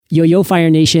Yo, Fire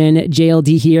Nation,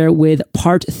 JLD here with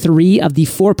part 3 of the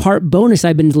 4-part bonus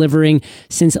I've been delivering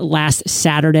since last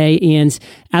Saturday. And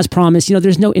as promised,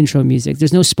 there's no intro music.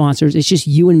 There's no sponsors. It's just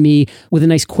you and me with a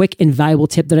nice, quick, and valuable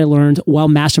tip that I learned while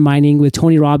masterminding with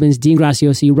Tony Robbins, Dean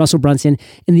Graziosi, Russell Brunson,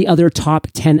 and the other top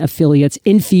 10 affiliates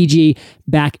in Fiji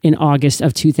back in August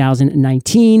of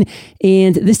 2019.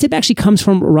 And this tip actually comes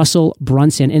from Russell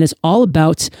Brunson, and it's all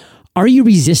about: are you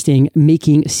resisting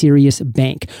making serious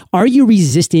bank? Are you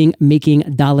resisting making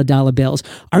dollar bills?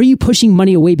 Are you pushing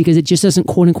money away because it just doesn't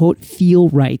quote unquote feel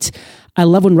right? I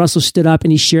love when Russell stood up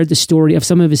and he shared the story of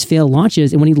some of his failed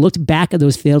launches. And when he looked back at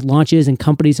those failed launches and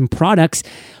companies and products,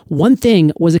 one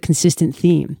thing was a consistent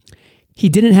theme. He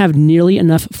didn't have nearly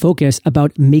enough focus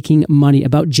about making money,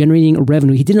 about generating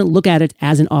revenue. He didn't look at it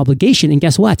as an obligation. And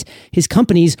guess what? His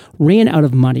companies ran out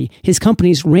of money. His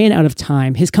companies ran out of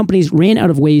time. His companies ran out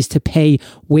of ways to pay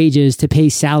wages, to pay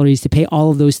salaries, to pay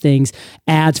all of those things,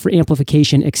 ads for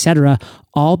amplification, etc.,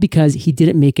 all because he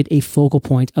didn't make it a focal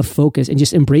point of focus and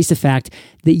just embrace the fact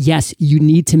that, yes, you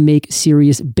need to make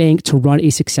serious bank to run a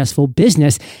successful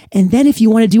business. And then if you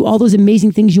want to do all those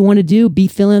amazing things you want to do, be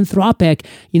philanthropic,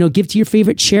 give to your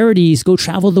favorite charities, go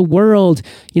travel the world,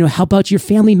 help out your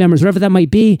family members, whatever that might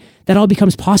be, that all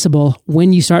becomes possible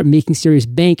when you start making serious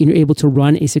bank and you're able to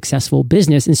run a successful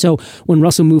business. And so when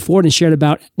Russell moved forward and shared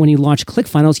about when he launched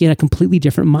ClickFunnels, he had a completely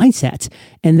different mindset.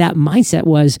 And that mindset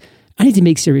was, I need to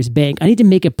make serious bank. I need to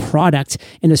make a product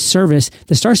and a service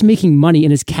that starts making money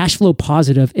and is cash flow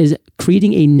positive, is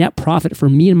creating a net profit for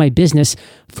me and my business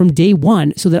from day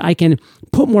one so that I can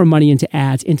put more money into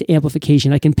ads, into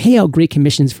amplification. I can pay out great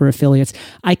commissions for affiliates.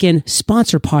 I can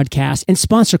sponsor podcasts and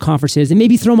sponsor conferences and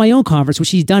maybe throw my own conference,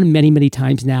 which he's done many, many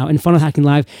times now. And Funnel Hacking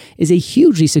Live is a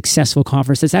hugely successful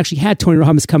conference that's actually had Tony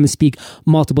Robbins come and speak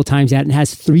multiple times at and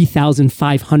has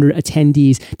 3,500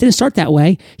 attendees. Didn't start that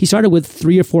way. He started with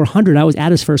 300 or 400. I was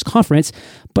at his first conference,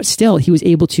 but still he was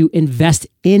able to invest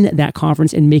in that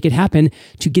conference and make it happen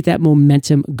to get that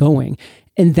momentum going.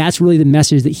 And that's really the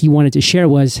message that he wanted to share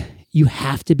was, you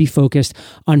have to be focused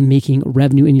on making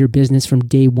revenue in your business from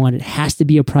day one. It has to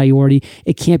be a priority.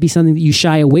 It can't be something that you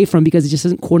shy away from because it just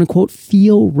doesn't quote unquote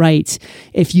feel right.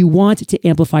 If you want to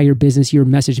amplify your business, your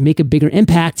message, make a bigger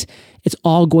impact, it's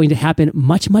all going to happen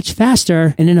much, much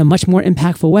faster and in a much more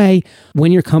impactful way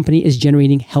when your company is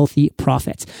generating healthy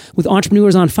profits. With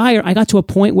Entrepreneurs on Fire, I got to a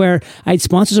point where I had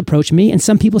sponsors approach me and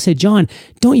some people said, John,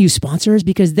 don't use sponsors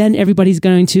because then everybody's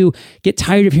going to get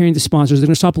tired of hearing the sponsors. They're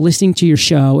going to stop listening to your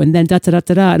show and then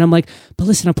da-da-da-da-da. And I'm like, but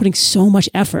listen, I'm putting so much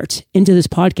effort into this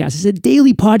podcast. It's a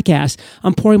daily podcast.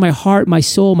 I'm pouring my heart, my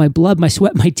soul, my blood, my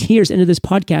sweat, my tears into this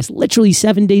podcast, literally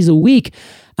 7 days a week.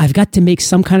 I've got to make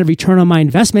some kind of return on my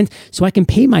investment so I can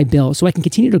pay my bills, so I can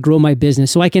continue to grow my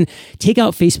business, so I can take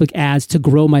out Facebook ads to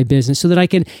grow my business, so that I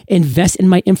can invest in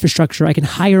my infrastructure, I can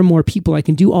hire more people, I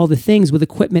can do all the things with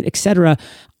equipment, etc.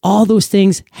 All those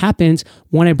things happened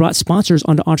when I brought sponsors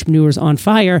onto Entrepreneurs on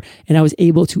Fire and I was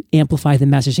able to amplify the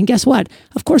message. And guess what?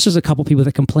 Of course, there's a couple people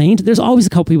that complained. There's always a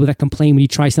couple people that complain when you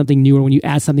try something new or when you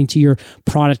add something to your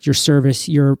product, your service,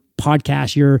 your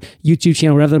podcast, your YouTube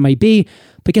channel, whatever it might be.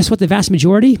 But guess what? The vast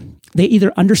majority, they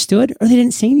either understood or they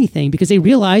didn't say anything because they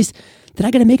realized that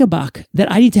I got to make a buck,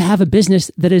 that I need to have a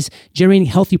business that is generating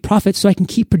healthy profits so I can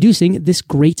keep producing this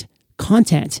great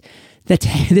content. That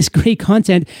this great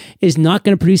content is not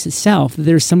going to produce itself.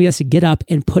 There's somebody that has to get up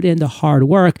and put in the hard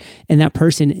work, and that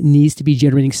person needs to be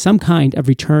generating some kind of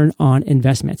return on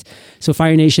investment. So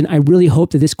Fire Nation, I really hope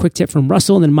that this quick tip from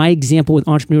Russell and then my example with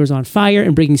Entrepreneurs on Fire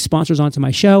and bringing sponsors onto my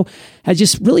show has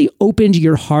just really opened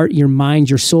your heart, your mind,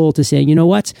 your soul to saying, you know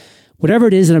what? Whatever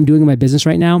it is that I'm doing in my business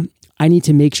right now, I need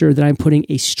to make sure that I'm putting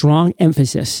a strong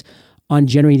emphasis on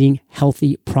generating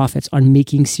healthy profits, on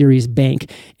making serious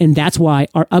bank. And that's why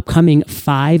our upcoming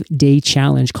 5-day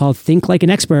challenge called Think Like an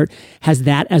Expert has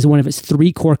that as one of its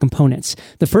 3 core components.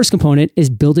 The first component is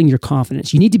building your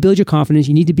confidence. You need to build your confidence.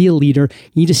 You need to be a leader.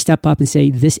 You need to step up and say,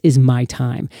 this is my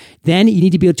time. Then you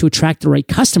need to be able to attract the right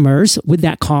customers with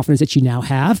that confidence that you now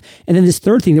have. And then this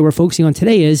third thing that we're focusing on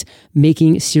today is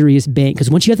making serious bank. Because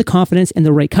once you have the confidence and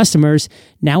the right customers,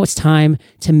 now it's time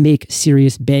to make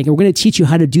serious bank. And we're going to teach you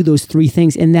how to do those 3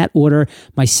 things in that order.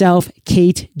 Myself,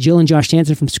 Kate, Jill, and Josh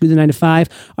Jansen from Screw the 9 to 5.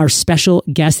 Our special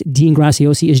guest, Dean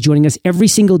Graziosi, is joining us every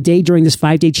single day during this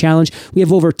 5-day challenge. We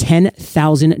have over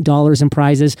 $10,000 in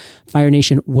prizes. Fire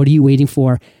Nation, what are you waiting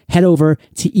for? Head over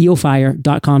to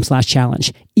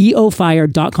eofire.com/challenge.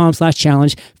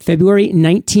 eofire.com/challenge. February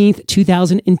 19th,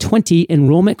 2020.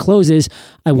 Enrollment closes.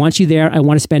 I want you there. I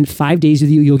want to spend 5 days with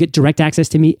you. You'll get direct access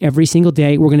to me every single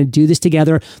day. We're going to do this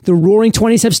together. The Roaring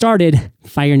 20s have started.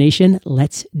 Fire Nation,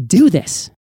 let's do this.